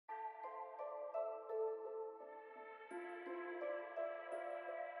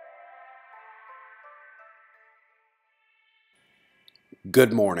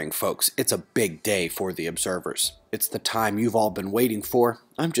Good morning, folks. It's a big day for the observers. It's the time you've all been waiting for.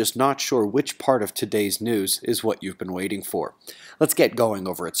 I'm just not sure which part of today's news is what you've been waiting for. Let's get going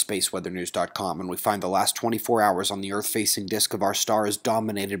over at spaceweathernews.com, and we find the last 24 hours on the Earth-facing disk of our star is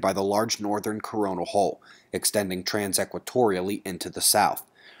dominated by the large northern coronal hole, extending transequatorially into the south.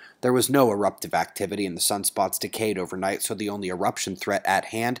 There was no eruptive activity and the sunspots decayed overnight, so the only eruption threat at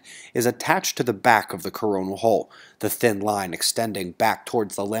hand is attached to the back of the coronal hole. The thin line extending back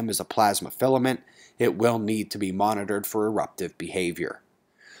towards the limb is a plasma filament. It will need to be monitored for eruptive behavior.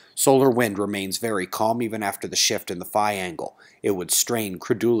 Solar wind remains very calm even after the shift in the phi angle. It would strain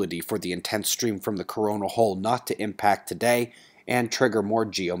credulity for the intense stream from the coronal hole not to impact today and trigger more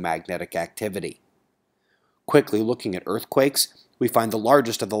geomagnetic activity. Quickly looking at earthquakes, we find the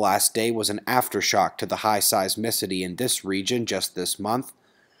largest of the last day was an aftershock to the high seismicity in this region just this month.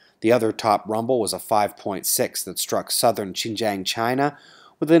 The other top rumble was a 5.6 that struck southern Xinjiang, China,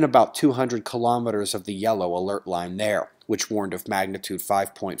 within about 200 kilometers of the yellow alert line there, which warned of magnitude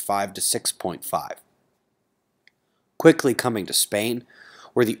 5.5 to 6.5. Quickly coming to Spain,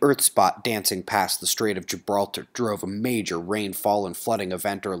 where the Earth spot dancing past the Strait of Gibraltar drove a major rainfall and flooding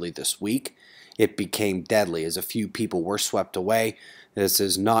event early this week. It became deadly as a few people were swept away. This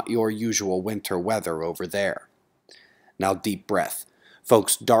is not your usual winter weather over there. Now deep breath.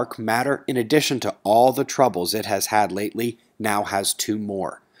 Folks, dark matter, in addition to all the troubles it has had lately, now has two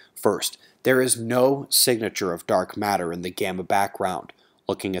more. First, there is no signature of dark matter in the gamma background.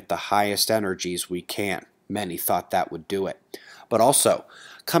 Looking at the highest energies we can. Many thought that would do it. But also,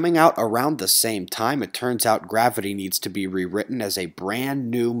 coming out around the same time, it turns out gravity needs to be rewritten as a brand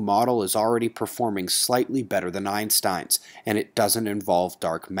new model is already performing slightly better than Einstein's, and it doesn't involve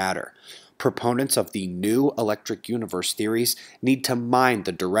dark matter. Proponents of the new electric universe theories need to mind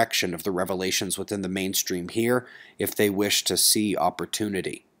the direction of the revelations within the mainstream here if they wish to see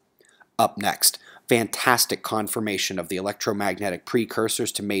opportunity. Up next, fantastic confirmation of the electromagnetic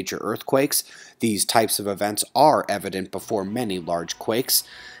precursors to major earthquakes. These types of events are evident before many large quakes.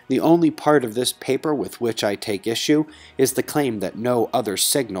 The only part of this paper with which I take issue is the claim that no other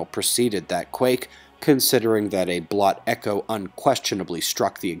signal preceded that quake, considering that a blot echo unquestionably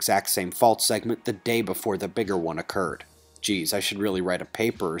struck the exact same fault segment the day before the bigger one occurred. Geez, I should really write a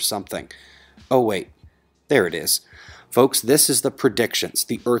paper or something. Oh wait, there it is. Folks, this is the predictions,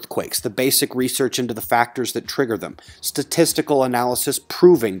 the earthquakes, the basic research into the factors that trigger them, statistical analysis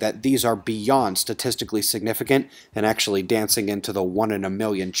proving that these are beyond statistically significant and actually dancing into the 1 in a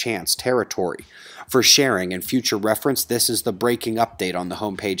million chance territory. For sharing and future reference, this is the breaking update on the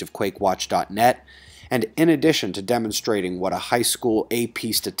homepage of QuakeWatch.net. And in addition to demonstrating what a high school AP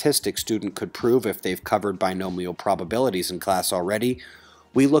statistics student could prove if they've covered binomial probabilities in class already,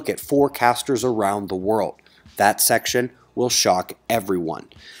 we look at forecasters around the world. That section will shock everyone.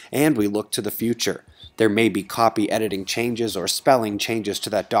 And we look to the future. There may be copy editing changes or spelling changes to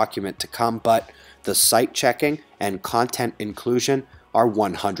that document to come, but the site checking and content inclusion are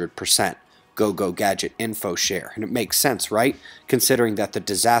 100%. Go Gadget info share. And it makes sense, right? Considering that the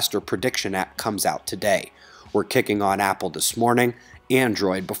disaster prediction app comes out today. We're kicking on Apple this morning,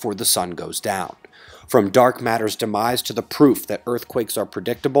 Android before the sun goes down. From dark matter's demise to the proof that earthquakes are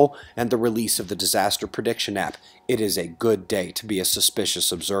predictable and the release of the disaster prediction app, it is a good day to be a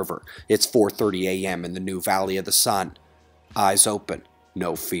suspicious observer. It's 4:30 a.m. in the new Valley of the Sun. Eyes open,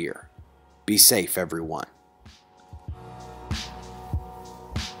 no fear. Be safe, everyone.